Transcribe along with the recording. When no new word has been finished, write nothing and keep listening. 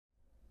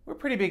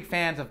pretty big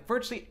fans of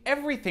virtually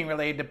everything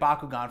related to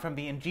Bakugan, from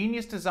the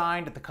ingenious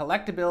design to the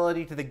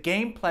collectability to the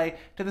gameplay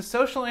to the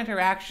social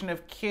interaction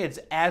of kids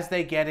as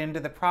they get into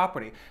the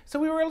property. So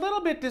we were a little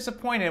bit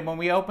disappointed when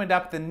we opened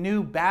up the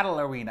new battle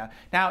arena.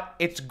 Now,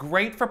 it's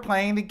great for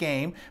playing the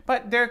game,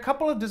 but there are a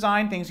couple of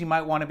design things you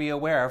might want to be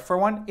aware of. For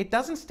one, it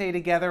doesn't stay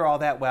together all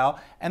that well,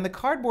 and the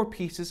cardboard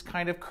pieces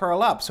kind of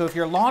curl up. So if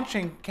you're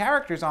launching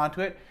characters onto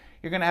it,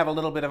 you're going to have a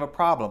little bit of a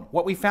problem.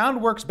 What we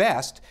found works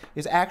best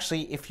is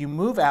actually if you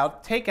move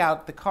out, take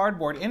out the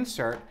cardboard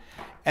insert,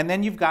 and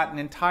then you've got an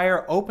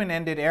entire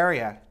open-ended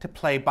area to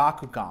play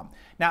Bakugan.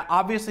 Now,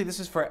 obviously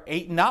this is for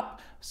 8 and up,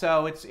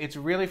 so it's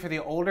really for the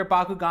older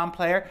Bakugan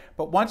player,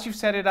 but once you've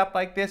set it up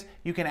like this,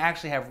 you can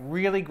actually have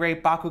really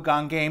great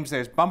Bakugan games.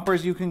 There's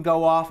bumpers you can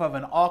go off of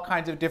and all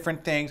kinds of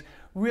different things.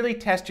 Really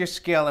test your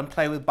skill and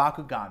play with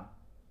Bakugan.